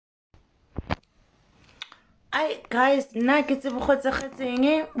I guys, we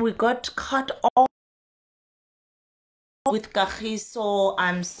got cut off with Kagiso.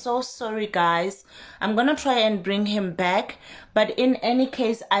 I'm so sorry, guys. I'm gonna try and bring him back, but in any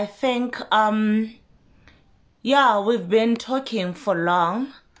case, I think yeah, we've been talking for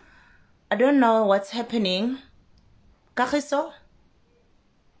long. I don't know what's happening. Kagiso?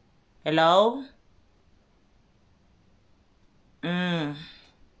 Hello?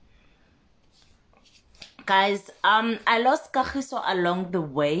 Guys, I lost Kagiso along the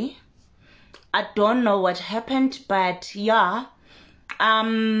way. I don't know what happened, but yeah,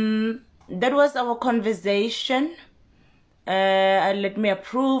 that was our conversation. Let me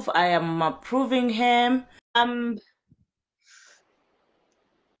approve. I am approving him.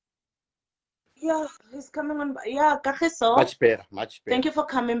 Yeah, he's coming on. Yeah, Kagiso. Much better, much better. Thank you for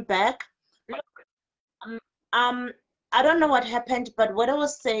coming back. Look, I don't know what happened, but what I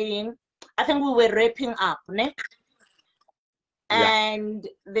was saying, I think we were wrapping up, ne? Yeah. And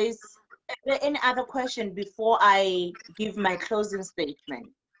there's any other question before I give my closing statement?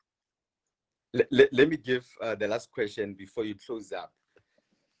 Let me give the last question before you close up.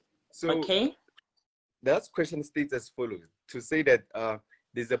 So, okay. The last question states as follows: to say that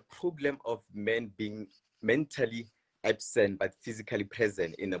there's a problem of men being mentally absent but physically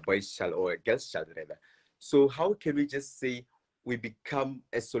present in a boy's child or a girl's child, rather. So, how can we just say we become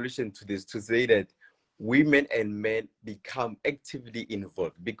a solution to this? To say that women and men become actively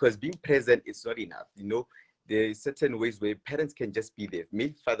involved, because being present is not enough. You know, there are certain ways where parents can just be there,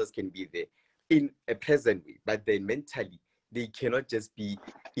 male fathers can be there in a present way, but then mentally they cannot just be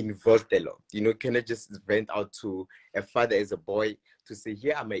involved a lot. You know, cannot just vent out to a father as a boy to say,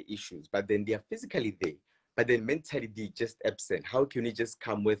 here are my issues, but then they are physically there, but then mentally they just absent. How can we just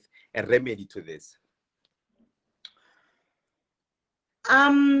come with a remedy to this?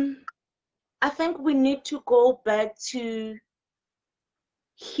 I think we need to go back to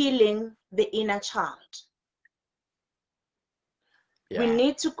healing the inner child. Yeah. We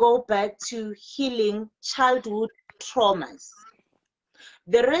need to go back to healing childhood traumas.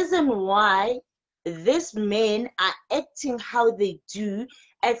 The reason why these men are acting how they do,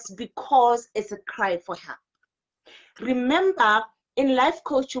 it's because it's a cry for help. Remember, in life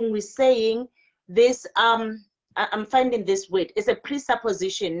coaching, we're saying this, I'm finding this word, it's a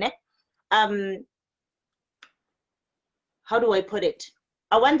presupposition, ne? How do I put it?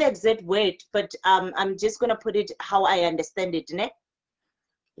 I want the exact word, but I'm just gonna put it how I understand it, ne?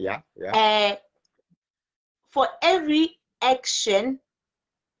 Yeah, yeah. For every action,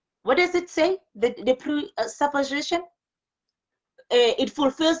 what does it say? The presupposition? It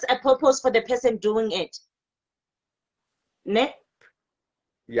fulfills a purpose for the person doing it. Ne?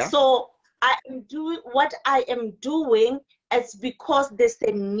 Yeah. So I am doing what I am doing, it's because there's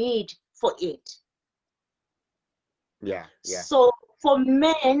a need for it. Yeah, yeah. So for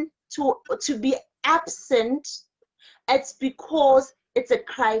men to be absent, it's because it's a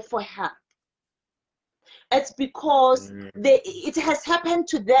cry for help. It's because it has happened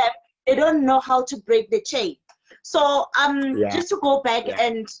to them. They don't know how to break the chain. So just to go back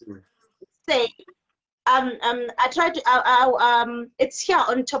and say, I try to it's here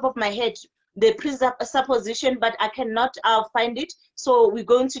on top of my head, the presupposition, but I cannot find it. So we're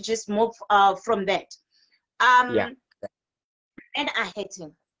going to just move from that. And are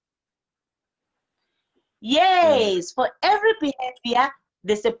hating. Yes, for every behavior,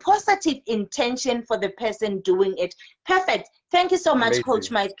 there's a positive intention for the person doing it. Perfect. Thank you so much, Amazing.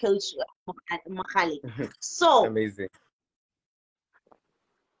 Coach Mike, Coach Mohale. So, amazing.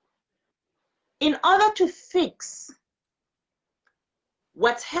 In order to fix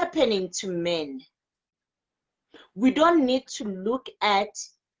what's happening to men, we don't need to look at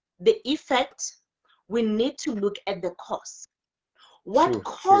the effect. We need to look at the cause. What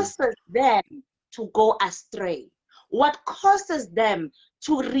causes them to go astray? What causes them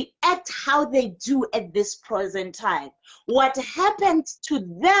to react how they do at this present time? What happened to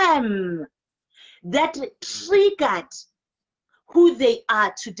them that triggered who they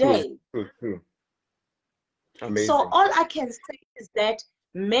are today? Amazing. So all I can say is that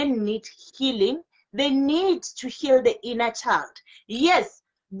men need healing. They need to heal the inner child. Yes,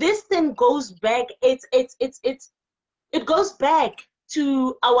 this thing goes back. It goes back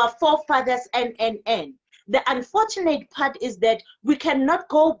to our forefathers and. The unfortunate part is that we cannot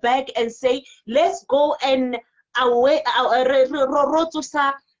go back and say, let's go and and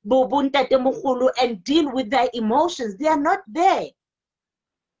deal with their emotions. They are not there.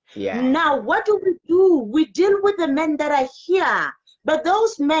 Yeah. Now, what do? We deal with the men that are here. But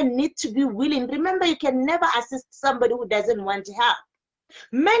those men need to be willing. Remember, you can never assist somebody who doesn't want help.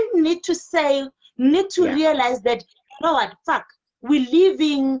 Men need to say, need to realize that, you know what, fuck, we're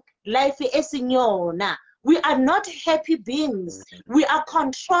living life as in yona. We are not happy beings. We are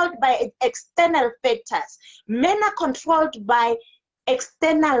controlled by external factors. Men are controlled by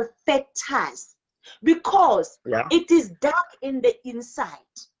external factors because it is dark in the inside.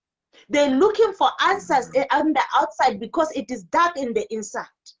 They're looking for answers on the outside because it is dark in the inside.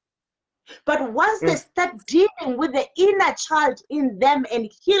 But once they start dealing with the inner child in them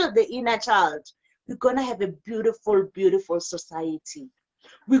and heal the inner child, we're going to have a beautiful, beautiful society.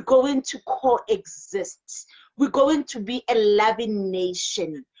 We're going to coexist. We're going to be a loving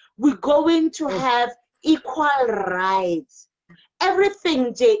nation. We're going to have equal rights.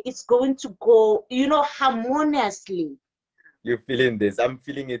 Everything, Jay, is going to go, you know, harmoniously. You're feeling this. I'm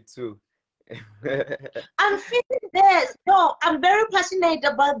feeling it too. I'm feeling this. No, I'm very passionate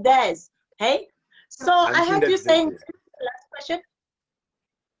about this. Hey? So I heard you saying, last question.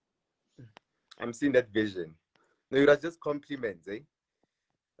 I'm seeing that vision. No, it was just compliments, eh?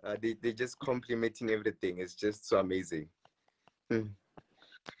 They're just complimenting everything. It's just so amazing.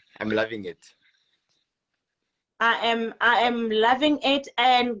 I'm loving it. I am loving it.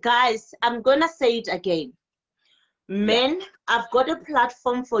 And guys, I'm gonna say it again. Men, I've got a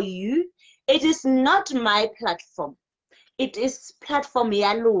platform for you. It is not my platform. It is platform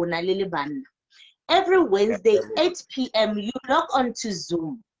Yalona Liliban. Every Wednesday, 8 p.m., you log on to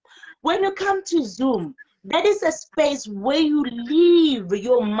Zoom. When you come to Zoom, that is a space where you leave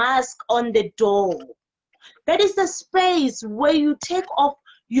your mask on the door. That is a space where you take off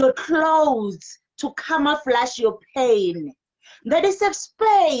your clothes to camouflage your pain. That is a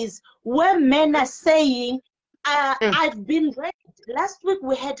space where men are saying, I've been raped. Last week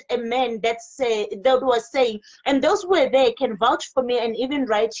we had a man that was saying, and those who were there can vouch for me and even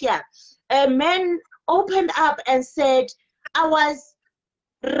right here. A man opened up and said, I was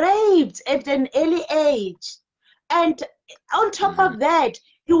raped at an early age. And on top of that,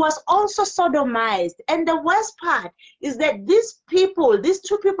 he was also sodomized. And the worst part is that these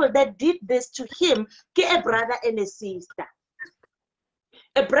two people that did this to him, a brother and a sister.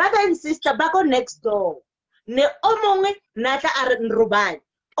 A brother and sister back on next door. Ne omong nata ar nrubal.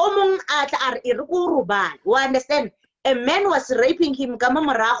 Omong ata ar irurubal. You understand? A man was raping him kama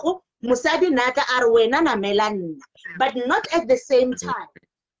maraho, musabi nata ar wena na melan. But not at the same time.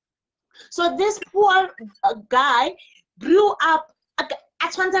 So this poor guy grew up at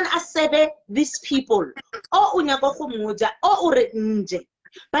these people.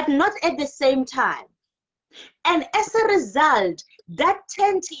 But not at the same time. And as a result, that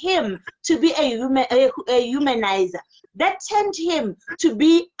turned him to be a humanizer. That turned him to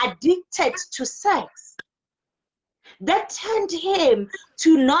be addicted to sex. That turned him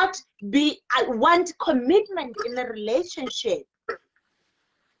to not want commitment in a relationship.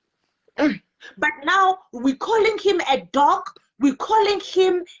 But now we're calling him a dog, we're calling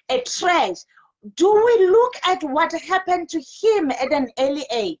him a trash. Do we look at what happened to him at an early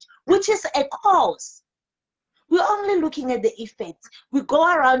age, which is a cause? We're only looking at the effects. We go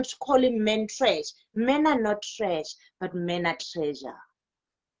around calling men trash. Men are not trash, but men are treasure.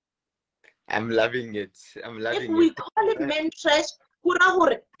 I'm loving it. I'm loving it. If we call it men trash,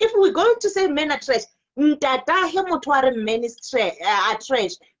 if we're going to say men are trash, men is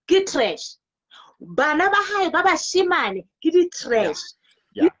trash. Get trash. Bana ba hai ba bashimane ke di trash.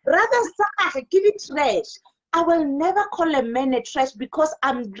 Brother Saka, give it trash. I will never call a man a trash because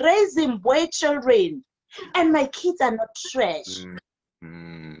I'm raising boy children and my kids are not trash.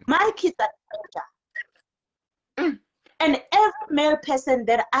 My kids are treasure. And every male person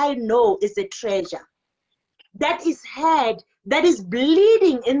that I know is a treasure. That is hurt, that is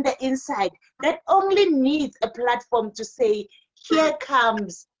bleeding in the inside, that only needs a platform to say, here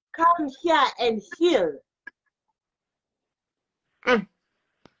comes, come here and heal.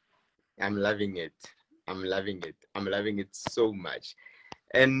 I'm loving it. I'm loving it. I'm loving it so much.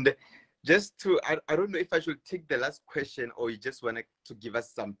 And just to, I don't know if I should take the last question or you just want to give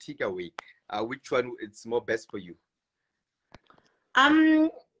us some takeaway. Which one is more best for you?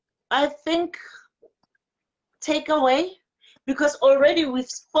 I think takeaway, because already we've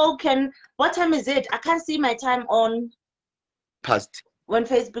spoken. What time is it? I can't see my time on. Past. When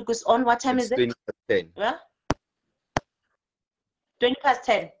Facebook is on, what time is it? 20 past 10. Yeah? 20 past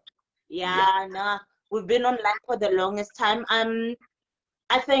 10. Yeah, no, we've been online for the longest time.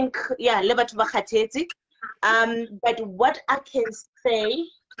 I think, yeah, but what I can say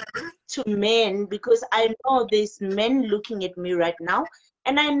to men, because I know there's men looking at me right now,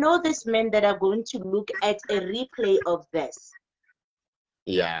 and I know there's men that are going to look at a replay of this.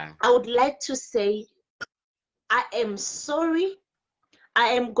 Yeah. I would like to say, I am sorry. I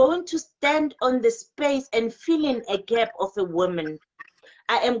am going to stand on the space and fill in a gap of a woman.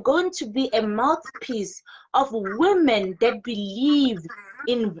 I am going to be a mouthpiece of women that believe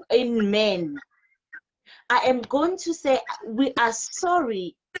in men. I am going to say we are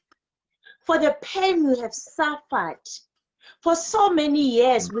sorry for the pain you have suffered for so many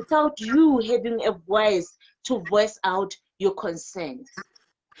years without you having a voice to voice out your concerns.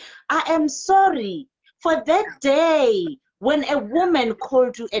 I am sorry for that day when a woman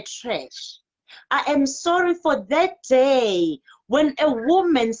called you a trash. I am sorry for that day when a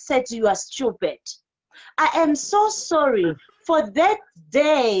woman said you are stupid. I am so sorry for that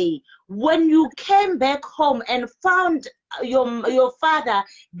day when you came back home and found your father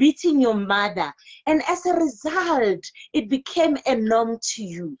beating your mother, and as a result it became a norm to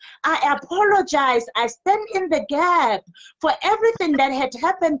you. I apologize. I stand in the gap for everything that had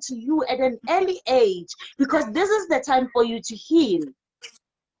happened to you at an early age, because this is the time for you to heal.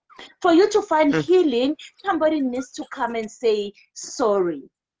 For you to find healing, somebody needs to come and say sorry.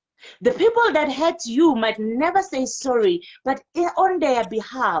 The people that hurt you might never say sorry, but on their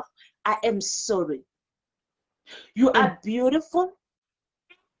behalf, I am sorry. You are beautiful.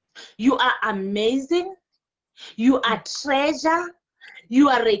 You are amazing. You are treasure. You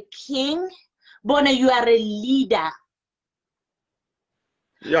are a king. Bona, you are a leader.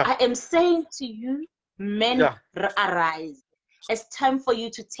 Yeah. I am saying to you, men, arise. It's time for you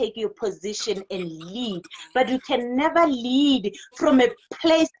to take your position and lead, but you can never lead from a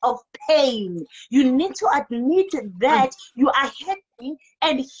place of pain. You need to admit that you are hurting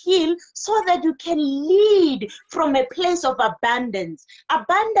and heal so that you can lead from a place of abundance.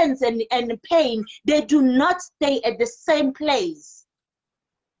 Abundance and pain, they do not stay at the same place.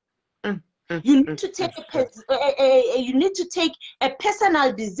 You need to take you need to take a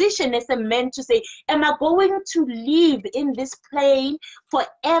personal decision as a man to say, am I going to live in this plane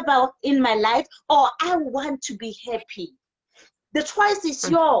forever in my life, or I want to be happy? The choice is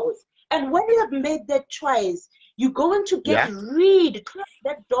yours. And when you have made that choice, you're going to get rid, close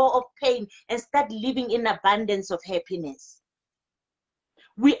that door of pain and start living in abundance of happiness.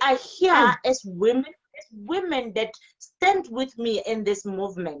 We are here as women that stand with me in this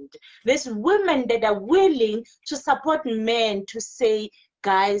movement. There's women that are willing to support men to say,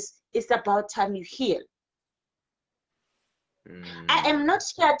 guys, it's about time you heal. I am not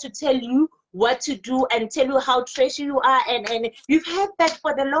here to tell you what to do and tell you how trashy you are, and you've had that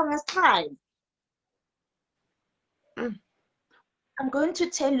for the longest time. I'm going to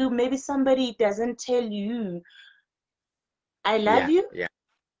tell you, maybe somebody doesn't tell you, I love you.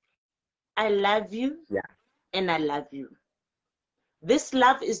 I love you. And I love you. This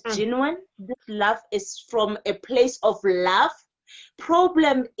love is genuine. This love is from a place of love.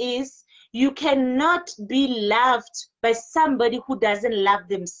 Problem is, you cannot be loved by somebody who doesn't love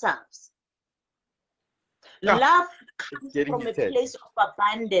themselves. Love comes from a place of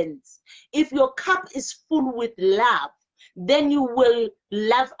abundance. If your cup is full with love, then you will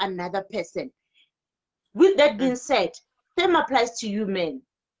love another person. With that being said, same applies to you men.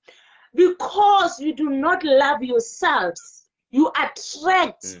 Because you do not love yourselves, you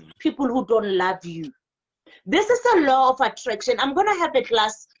attract people who don't love you. This is a law of attraction. I'm going to have a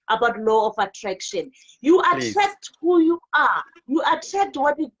class about law of attraction. You attract who you are. You attract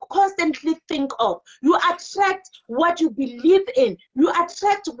what you constantly think of. You attract what you believe in. You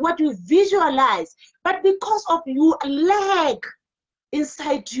attract what you visualize. But because of your lack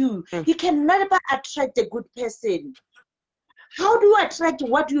inside you, you can never attract a good person. How do you attract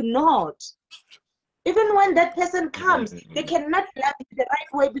what you're not? Even when that person comes, they cannot love you the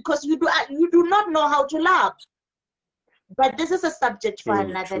right way because you do not know how to love. But this is a subject for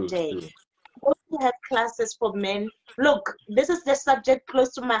another day. I'm going to have classes for men. Look, this is the subject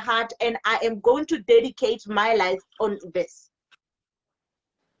close to my heart, and I am going to dedicate my life on this.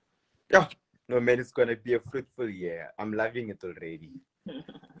 Yeah, no man, it's gonna be a fruitful year. I'm loving it already.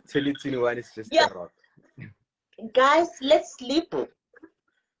 2021 is just a rock. Guys, let's sleep.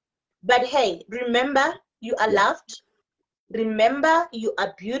 But hey, remember you are loved. Remember you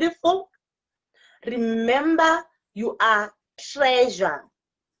are beautiful. Remember you are treasure.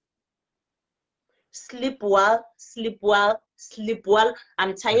 Sleep well, sleep well, sleep well.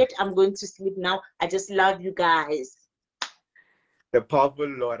 I'm tired. I'm going to sleep now. I just love you guys. The powerful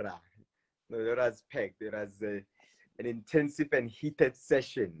Laura. No, Laura's packed. It was an intensive and heated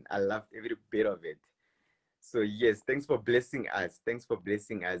session. I loved every bit of it. So yes, thanks for blessing us. Thanks for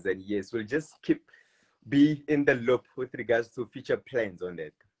blessing us. And yes, we'll just be in the loop with regards to future plans on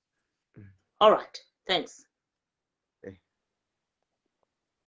that. All right. Thanks.